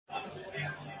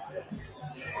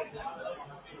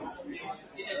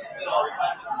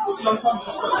Sometimes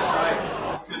it's got to say,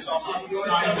 because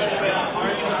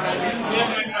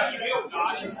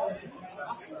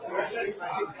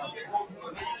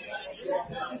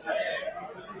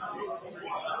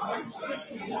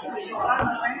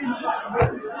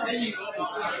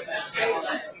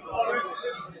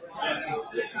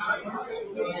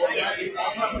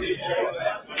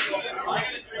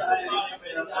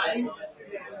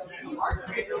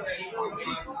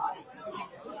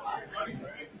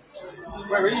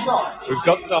where is that? We've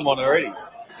got someone already.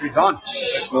 Who's on?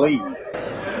 Lee.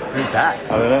 Who's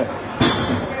that? I don't know.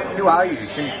 Who are you?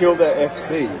 St Kilda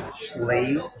FC.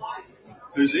 Lee.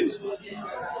 Who's this?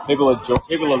 People are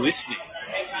listening.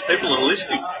 People are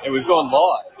listening. And we've gone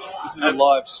live. This is a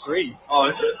live stream. Oh,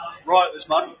 is it? Right at this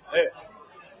moment? Yeah.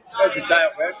 How's your day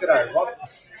at work today, Rob?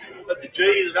 At the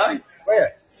G today?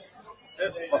 Where?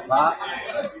 What bar?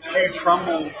 Hugh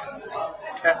Trumbull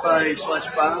Cafe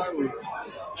 / bar. We're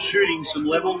shooting some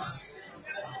levels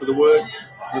for the work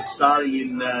that's starting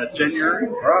in January.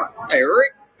 Right. Hey,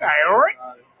 Rick.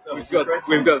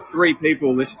 We've got 3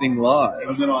 people listening live.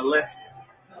 And then I left.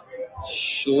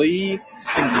 Schlee,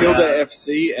 St Kilda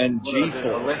FC, and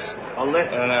G-Force. I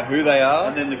left. I don't know who they are.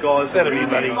 And then the guys Better were be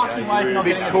really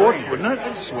Big Torch, wouldn't it?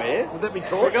 I swear. Would that be We're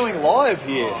Torch? going live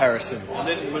here, Harrison. And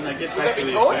then when they get back to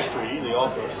the factory, the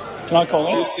office. Can I call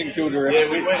in? St Kilda FC. Yeah,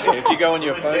 we went, if you go on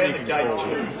your went phone, down you the can gate call.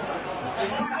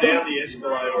 2, down the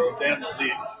escalator, or down the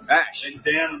lift, Ash. and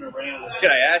down and around it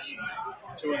G'day, Ash.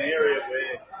 to an area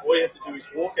where all you have to do is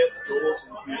walk out the doors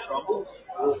and Hugh Trumbull,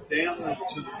 walk down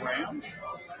to the ground.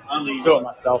 Only Do it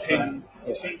myself, 10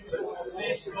 seconds.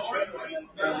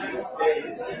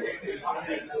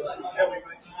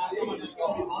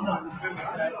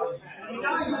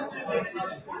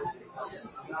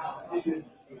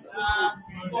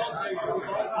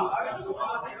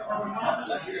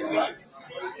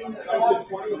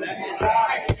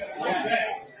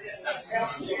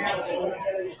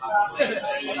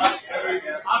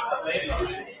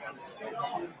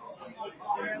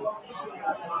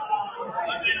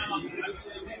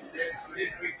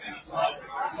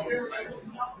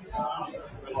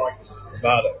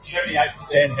 Bardo.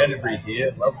 Dan Hennebury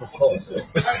here. Love the call.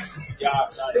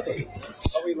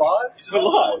 Are we live? We're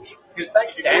live.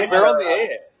 Thanks, Dan. We're on the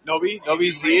air.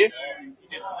 Nobby's here.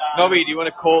 Nobby, do you want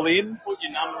to call in? Put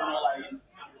your number and all that in, and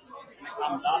it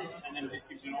comes up, and then it just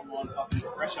gives you an online fucking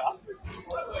refresher.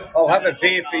 I'll have a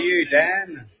beer for you,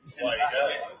 Dan. There you go.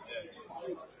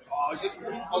 I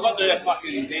got the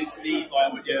fucking density,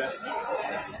 like with your.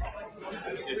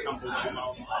 It's just some bullshit.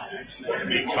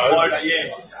 Actually, quota, yeah.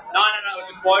 No, it's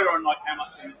a quota on like how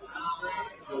much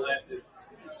you're allowed to.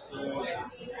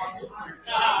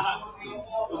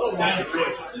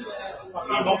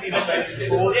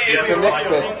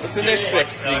 It's the next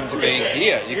best thing to being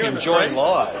here. You can join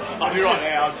live. I'll be right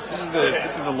now. This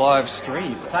is the live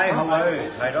stream. Say hello,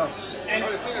 Tados.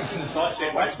 Hello,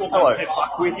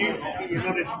 fuckwits.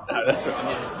 No, that's all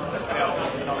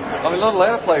right. I'm not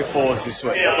allowed to play 4s this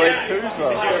week. I played 2s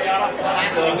last week.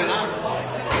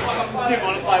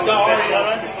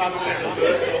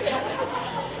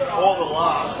 All the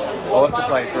last. I'll have to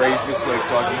play 3s this week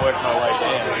so I can work my way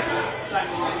down.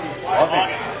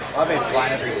 I've been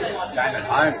playing every game at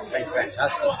home. It's been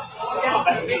fantastic.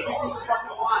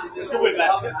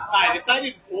 Mate, if they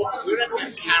didn't walk it, we would have to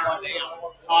get Karen now.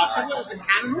 So what was a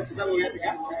Cannon? Is that what we have to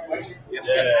get? Yeah.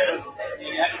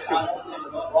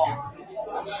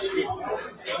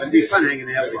 It'd be fun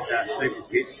hanging out with Super's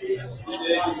kids.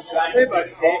 They're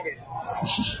both dead.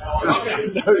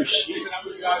 No shit.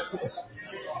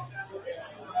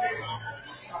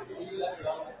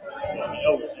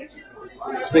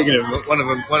 Speaking of, one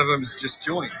of them's just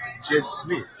joined, Jed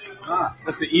Smith.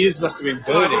 The ears must have been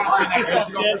burning.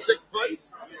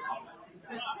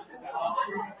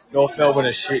 North Melbourne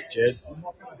is shit, Jed.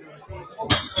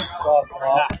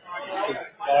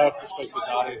 I have to speak to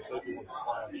Darty and see if he wants to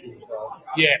play on Tuesday.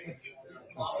 Yeah.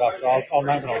 And stuff, so I'll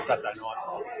name it on Saturday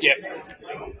night. Yep.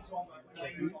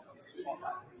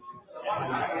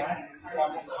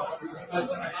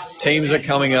 Teams are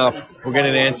coming up. We'll get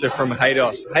an answer from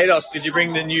Haydos. Haydos, did you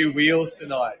bring the new wheels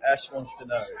tonight? Ash wants to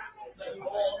know.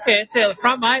 Yeah, it's out the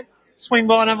front, mate. Swing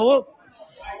by and have a look.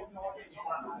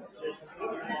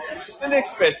 It's the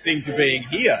next best thing to being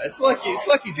here. It's like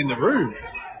he's in the room.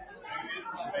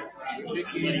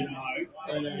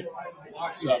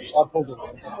 So I pulled it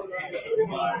on.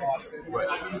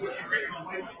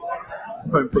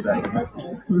 Don't put that in, mate.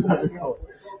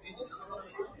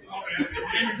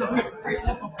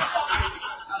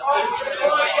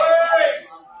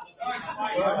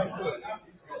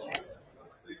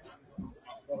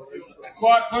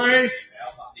 Quiet, please.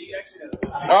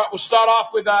 right, we'll start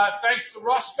off with thanks to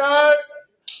Roscoe.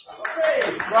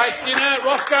 Great dinner.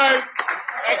 Roscoe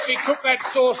actually cooked that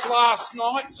sauce last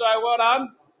night, so well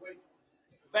done.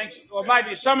 Thanks, or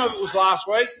maybe some of it was last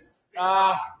week.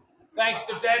 Thanks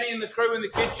to Danny and the crew in the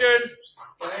kitchen.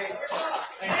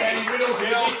 And Danny Riddle for the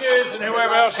dishes and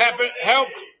whoever else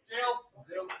helped.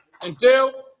 And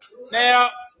Dill. Now,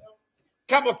 a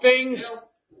couple of things.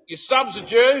 Your subs are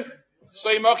due.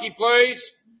 See Mocky,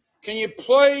 please. Can you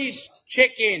please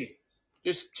check in?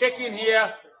 Just check in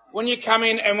here when you come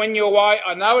in and when you're away.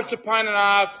 I know it's a pain in the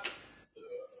ass.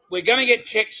 We're going to get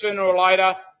checked sooner or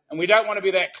later, and we don't want to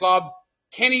be that club.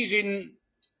 Kenny's in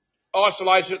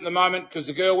isolation at the moment because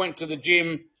the girl went to the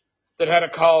gym that had a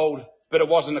cold, but it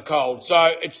wasn't a cold.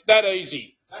 So it's that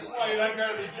easy. That's why you don't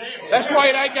go to the gym. That's why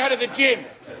you don't go to the gym.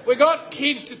 We've got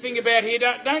kids to think about here.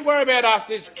 Don't worry about us.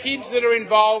 There's kids that are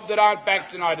involved that aren't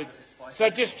vaccinated. So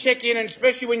just check in, and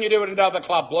especially when you do it at another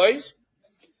club, please.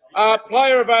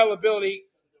 Player availability.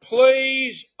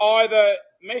 Please either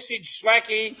message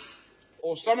Slacky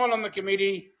or someone on the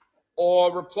committee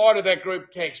or reply to that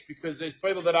group text because there's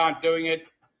people that aren't doing it,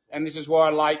 and this is why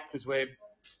I'm late because we're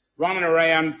running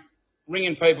around,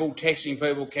 ringing people, texting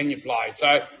people, can you play?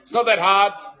 So it's not that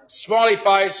hard. Smiley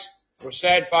face or a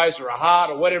sad face or a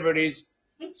heart or whatever it is.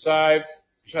 So,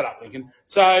 shut up, Lincoln.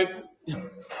 So,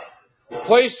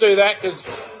 please do that because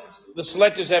the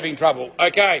selector's having trouble.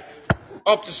 Okay,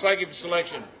 off to Slacky for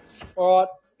selection. All right.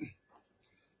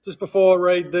 Just before I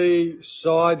read the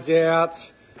sides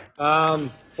out,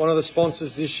 one of the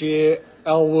sponsors this year,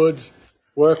 Elwood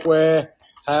Workwear,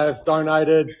 have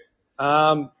donated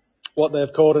what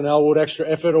they've called an Elwood Extra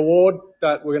Effort Award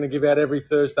that we're going to give out every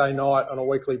Thursday night on a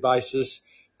weekly basis.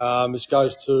 This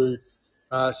goes to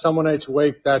someone each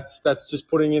week that's just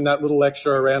putting in that little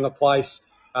extra around the place.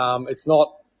 It's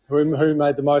not who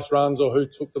made the most runs or who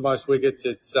took the most wickets.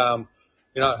 It's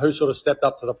who sort of stepped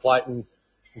up to the plate and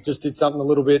just did something a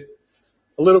little bit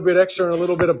extra and a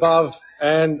little bit above.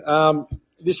 And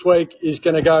this week is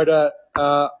going to go to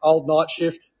Old Night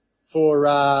Shift for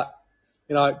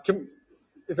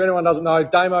if anyone doesn't know,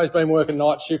 Damo's been working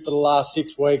night shift for the last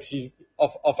 6 weeks. He's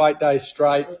off 8 days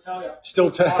straight.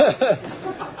 Still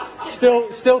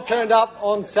turned up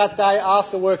on Saturday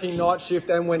after working night shift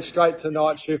and went straight to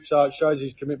night shift. So it shows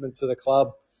his commitment to the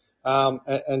club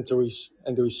and to his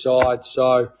side.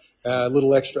 So a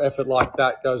little extra effort like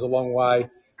that goes a long way.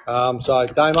 So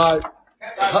Damo.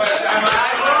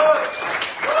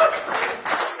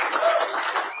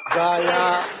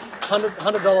 A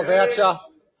 $100 voucher.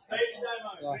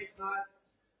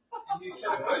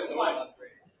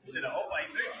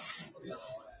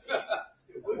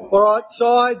 All right,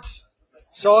 sides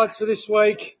for this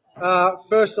week.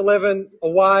 First 11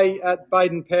 away at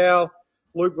Baden Powell.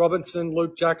 Luke Robinson,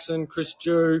 Luke Jackson, Chris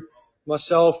Dew,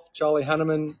 myself, Charlie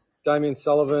Hanneman, Damien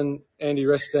Sullivan, Andy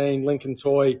Restine, Lincoln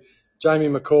Toy, Jamie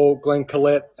McCall, Glenn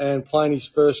Collette, and playing his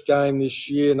first game this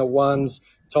year in the ones,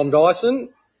 Tom Dyson.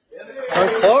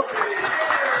 Home clock.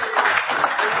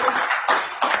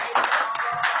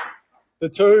 The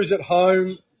twos at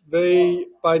home,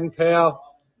 Baden Powell,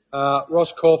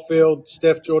 Ross Caulfield,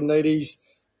 Steph Jordanides,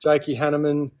 Jakey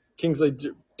Hanneman, Kingsley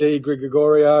D.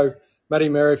 Gregorio, Matty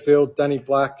Merrifield, Danny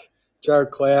Black, Jared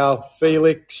Clow,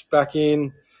 Felix back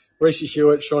in, Reece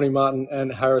Hewitt, Shawnee Martin,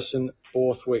 and Harrison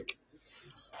Borthwick.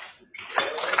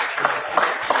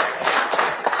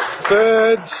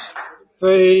 Thirds,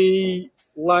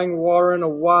 Lang Warren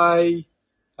away,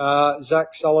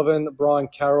 Zach Sullivan, Brian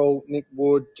Carroll, Nick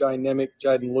Wood, Jay Nemick,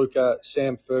 Jaden Luca,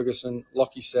 Sam Ferguson,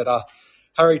 Lockie Setter,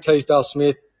 Harry Teasdale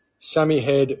Smith, Sammy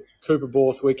Head, Cooper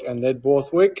Borthwick, and Ned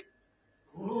Borthwick.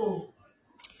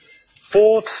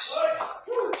 Fourths,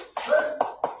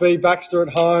 V Baxter at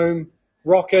home,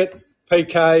 Rocket,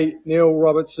 PK, Neil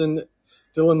Robertson,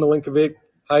 Dylan Milinkovic,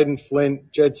 Hayden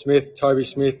Flint, Jed Smith, Toby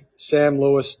Smith, Sam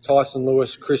Lewis, Tyson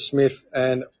Lewis, Chris Smith,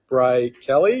 and Bray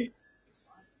Kelly.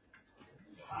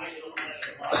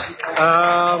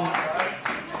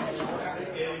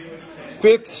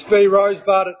 Fifths, V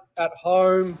Rosebud at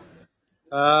home,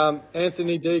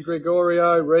 Anthony D.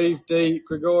 Gregorio, Reeve D.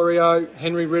 Gregorio,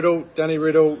 Henry Riddle, Danny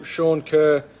Riddle, Sean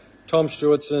Kerr, Tom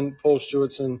Stewartson, Paul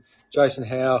Stewartson, Jason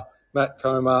Howe, Matt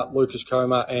Comer, Lucas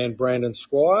Comer, and Brandon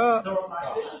Squire.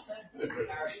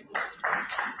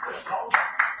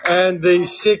 And the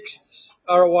sixths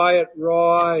are away at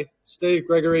Rye, Steve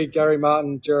Gregory, Gary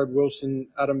Martin, Jared Wilson,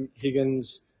 Adam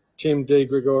Higgins, Tim D.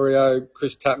 Gregorio,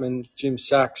 Chris Tapman, Jim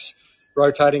Sachs.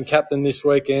 Rotating captain this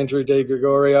week, Andrew D.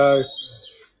 Gregorio,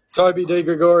 Toby D.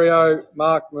 Gregorio,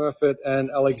 Mark Murfitt, and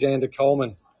Alexander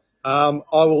Coleman. I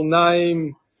will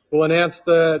name we'll announce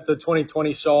the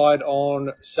 2020 side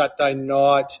on Saturday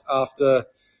night after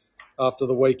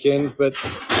the weekend. But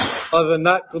other than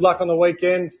that, good luck on the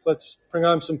weekend. Let's bring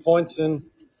home some points and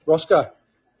Roscoe.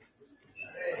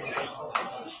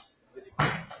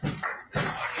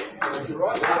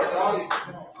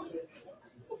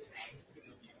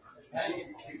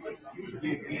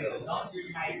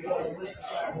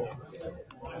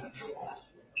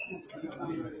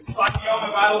 Lucky I'm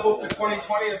available for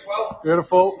 2020 as well.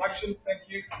 Beautiful. Selection, thank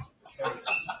you.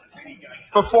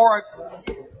 Before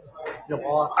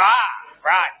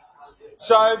right.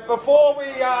 So before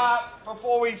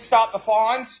we start the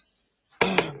fines,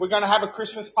 we're going to have a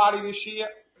Christmas party this year,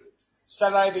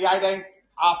 Saturday the 18th,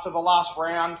 after the last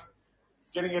round.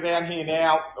 Getting it down here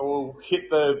now, it will hit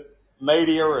the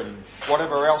media and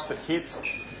whatever else it hits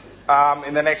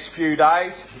in the next few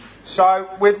days. So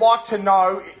we'd like to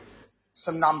know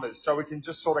some numbers so we can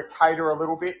just sort of cater a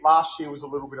little bit. Last year was a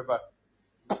little bit of a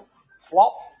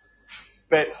flop,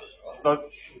 but the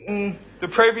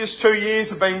previous 2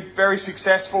 years have been very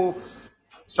successful.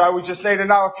 So we just need to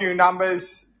know a few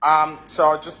numbers. So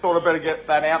I just thought I'd better get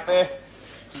that out there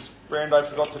because Brando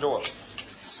forgot to do it.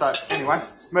 So anyway,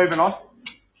 moving on.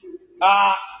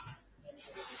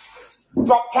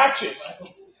 Drop catches.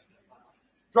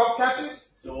 Drop catches.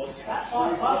 Anyone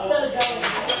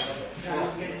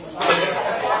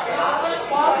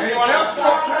else?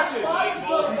 Drop catches.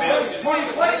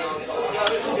 20, please.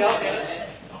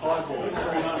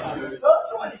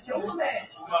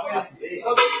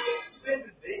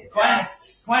 Glenn,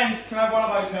 can I have one of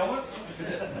those helmets?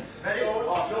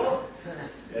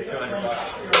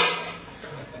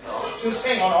 Just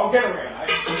hang on, I'll get around,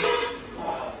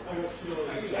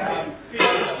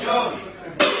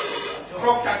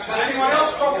 Drop catches. Anyone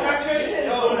else drop catches?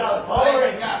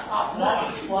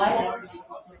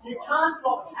 You can't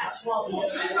drop catch while you're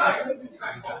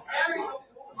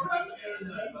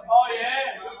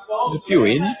There's a few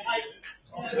in. A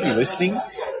few listening.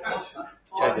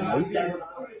 Jacob Luke.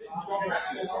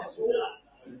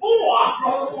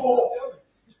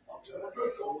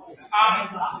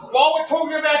 While we're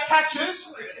talking about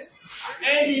catches,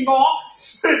 Andy Mott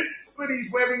split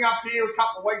his webbing up here a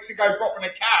couple of weeks ago dropping a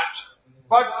catch.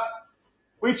 But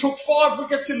we took 5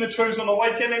 wickets in the twos on the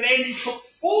weekend and Andy took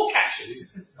 4 catches.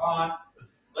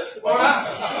 That's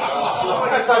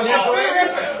unusual.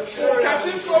 4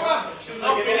 catches, well done. Shouldn't I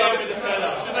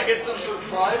get some sort of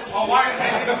prize? I won't,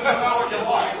 Andy, because I know what you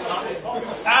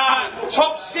like.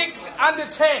 Top 6 under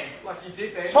 10. Like you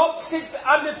did there. Top 6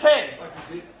 under 10. Like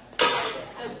you did.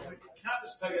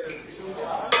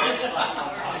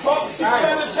 Top 6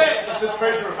 under 10. It's a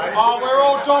treasure, mate. Oh, we're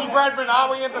all Don Bradman, are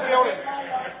we, in the building?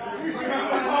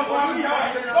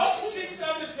 Top 6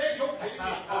 under 10.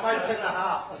 I made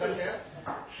 10.5. Is that fair?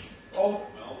 Oh,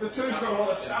 the two's got a lot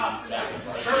of stars.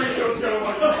 Very good's got a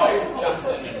lot of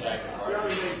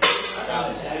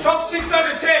Top 6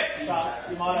 under 10. You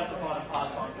might have to find a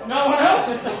part-time. No one else?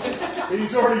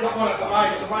 He's already got one at the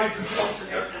mate. It's amazing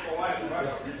sponsoring out triple A at the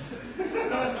moment.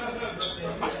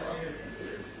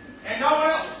 And no one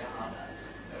else?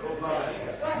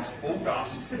 That's all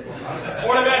dust.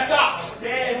 What about ducks?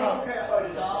 Yeah,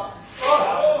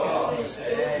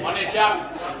 On your jump.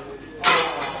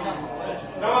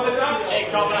 No other ducks?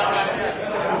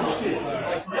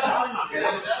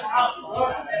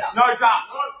 No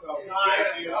ducks.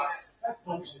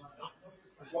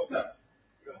 What's that?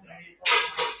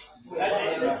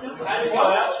 How do you go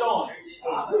out, Sean?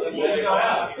 How do you go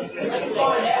out?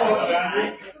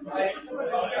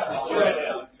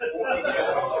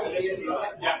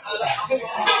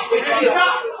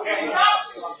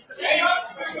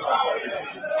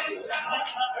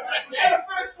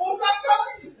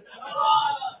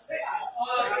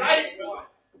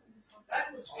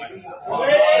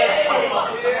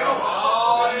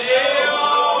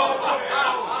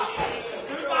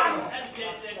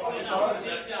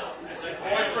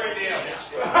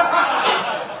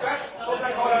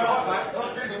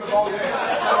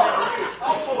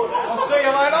 I'll see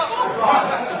you later.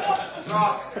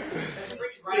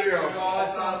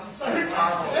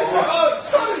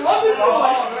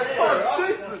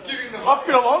 I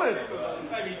feel honoured.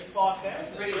 Maybe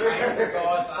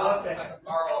 5,000.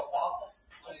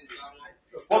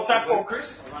 What's that for,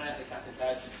 Chris?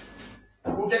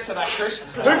 We'll get to that, Chris.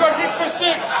 Who got hit for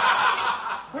 6?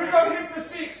 Who got hit for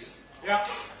 6? Yeah.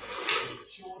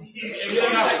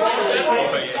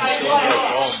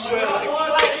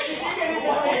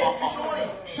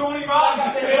 Shawnee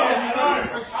Martin.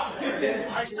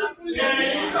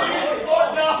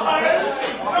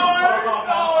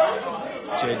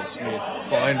 Jed Smith.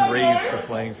 Fine Reeve for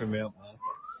playing for Mount Martha.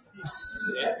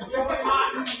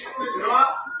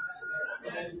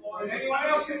 Anyone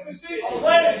else hit the 6?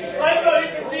 Clay got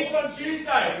hit for 6 on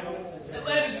Tuesday. It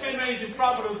landed 10 metres in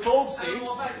front, but it was called 6.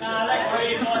 Nah, that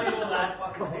Green might do all that.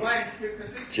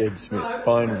 Jed Smith,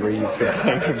 fine Reeve for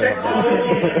taking that.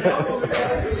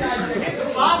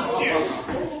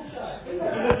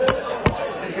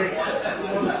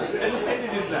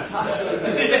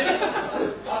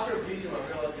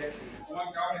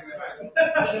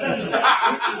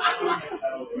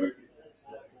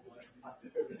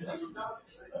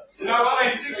 No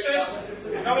other sixes,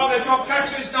 no other drop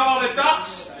catches, no other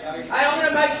ducks. Hey, I'm going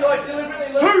to make sure I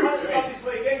deliberately lose front of the top this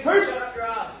weekend. Shut up your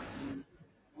ass.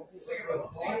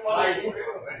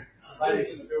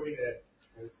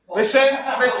 Listen.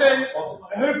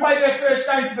 Who played their first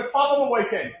game for the club on the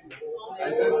weekend?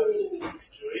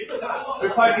 Who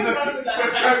played for the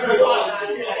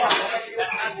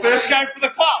first game for the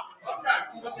club?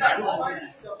 Let's go.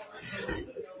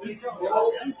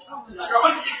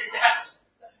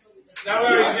 No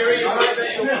worries, Gary. You knows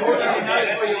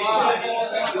where you are.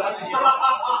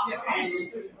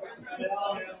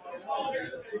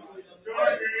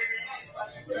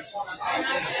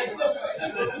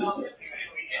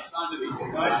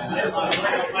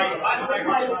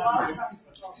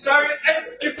 So,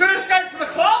 your first game for the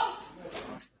club,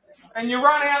 and you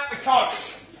run out the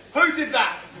coach. Who did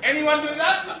that? Anyone do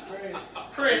that?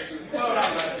 Chris. Well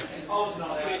done, mate. I was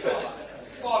not.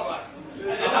 5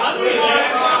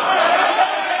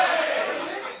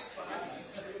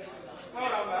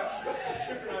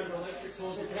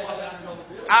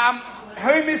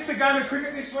 who missed a game of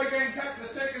cricket this weekend? Captain the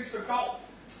seconds for golf.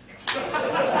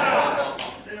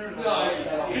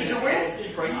 Did you win?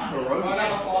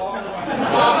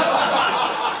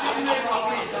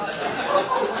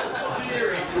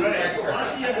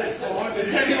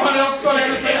 Has anyone else got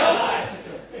anything else?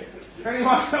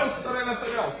 Anyone else got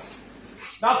anything else?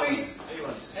 Nothing?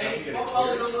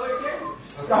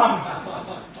 Done.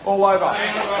 All over.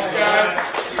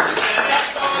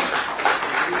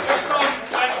 Just on,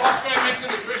 Roscoe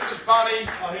mentioned the Christmas party.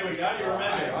 Oh, here we go. You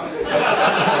remember.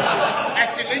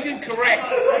 Actually, Lincoln, correct.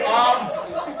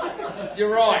 You're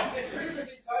right.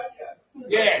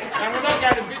 Yeah, and we're not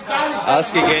going to bid.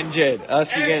 Ask again, Jed.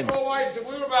 Ask again. As always, the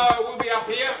wheelbarrow will be up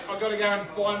here. I've got to go and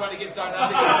find one to get done.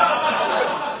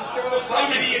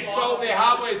 Some idiot sold their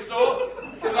hardware store.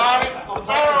 So the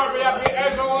barrow will be up here.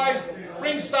 As always,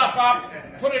 bring stuff up,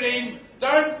 put it in.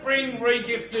 Don't bring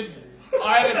re-gifted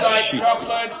out-of-date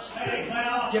chocolate.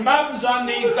 Your mum's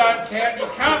undies don't count. You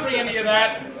can't bring any of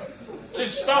that.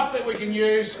 Just stuff that we can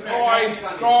use. Always,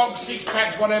 grog,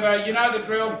 6-packs, whatever. You know the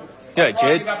drill. Go, I'll try to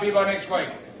Jed. get up here by next week.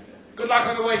 Good luck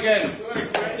on the weekend.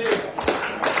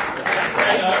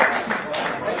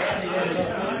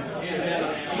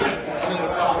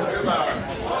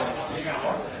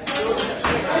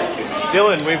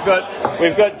 Dylan,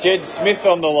 we've got Jed Smith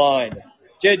on the line.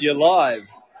 Jed, you're live.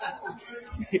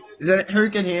 Is that who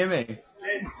can hear me?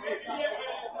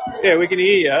 Yeah, we can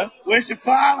hear you. Where's your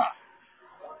father?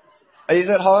 He's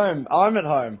at home. I'm at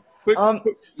home. Put No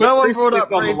one Chris brought Smith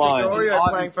up on the Reeve line. Gregorio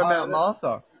playing for Mount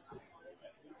Martha.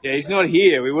 Yeah, he's not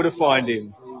here. We would have fined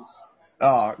him.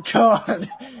 Oh God!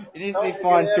 He needs to be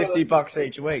fined $50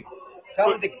 each week.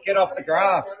 Tell him to get off the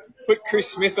grass. Put Chris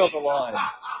Smith on the line.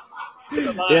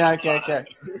 Yeah, okay.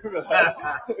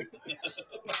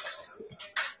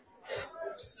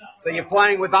 So you're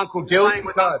playing with Uncle Dylan?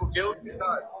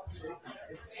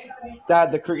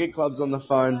 Dad, the cricket club's on the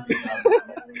phone.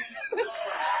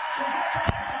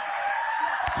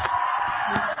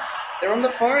 They're on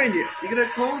the phone. You're gonna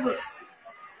call them.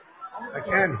 I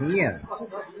can't hear.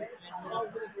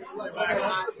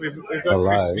 We've got Hello.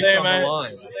 Chris Smith See you, on the mate.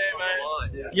 line.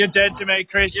 You're dead to me,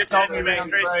 Chris. You told me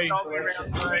round 3.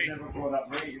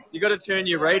 You got to turn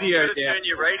your radio down.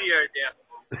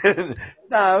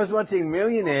 No, I was watching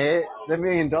Millionaire. The $1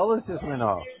 million just went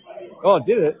off. Oh,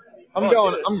 did it? I'm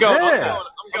going Yeah.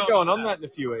 on that in a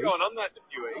few weeks.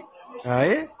 Are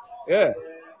you? Yeah.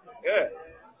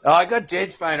 Oh, I got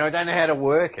Jed's phone. I don't know how to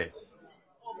work it.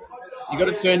 You got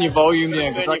to turn your volume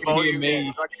down because I can hear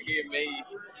me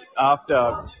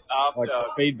after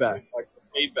feedback.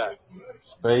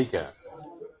 Speaker.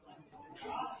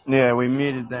 Yeah, we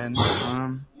muted then.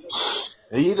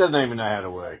 He doesn't even know how to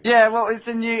work it. Yeah, well, it's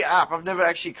a new app. I've never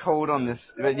actually called on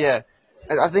this, but yeah,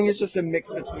 I think it's just a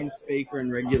mix between speaker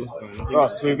and regular phone. I think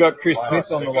Ross, we've got Chris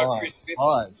Smith on the line.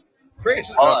 Live.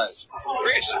 Chris.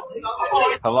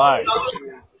 Hello.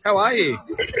 How are you?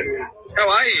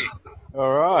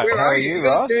 All right. How are you,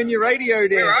 Ross? Turn your radio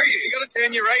down.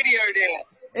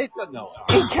 He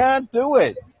can't do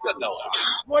it.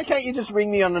 Why can't you just ring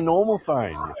me on a normal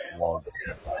phone?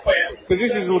 Because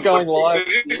this is going live.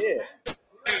 Yeah.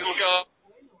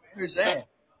 Who's that?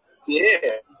 Yeah.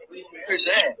 Who's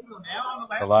that?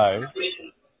 Hello?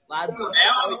 Lads.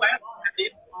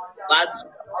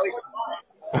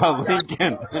 Oh,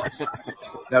 Lincoln.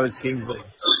 That was Kingsley.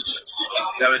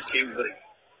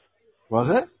 Was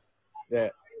it? Yeah.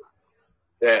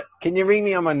 Yeah. Can you ring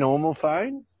me on my normal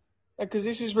phone? Because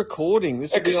this is recording.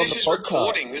 This will be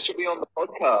on the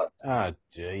podcast. Oh,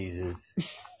 Jesus.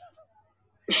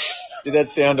 Did that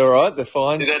sound alright? The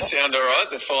fine?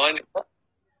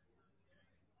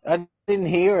 I didn't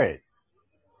hear it.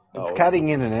 It's cutting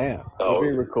in and out. It'll be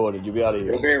recorded. You'll be able to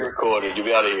hear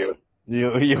it.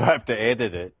 You have to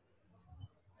edit it.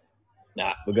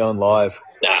 Nah, we're going live.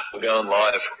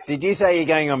 Did you say you're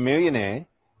going on Millionaire?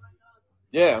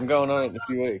 Yeah, I'm going on it in a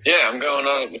few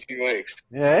weeks.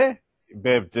 Yeah? You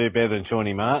better do better than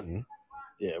Shawnee Martin.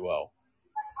 Yeah, well.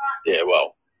 There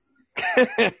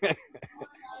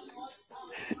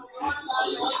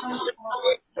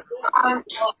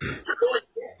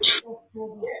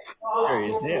he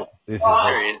is now.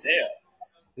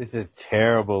 This is a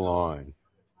terrible line.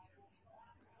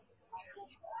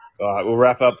 Alright, we'll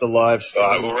wrap up the live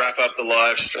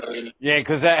stream. Yeah,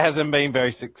 because that hasn't been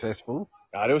very successful.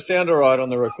 It'll sound alright on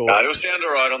the record.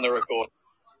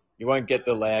 You won't get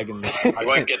the lag and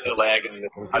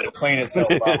it'll clean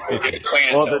itself up.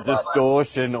 Or the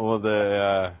distortion or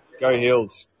the... Go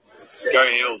Hills.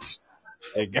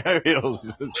 Yeah, go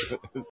Hills.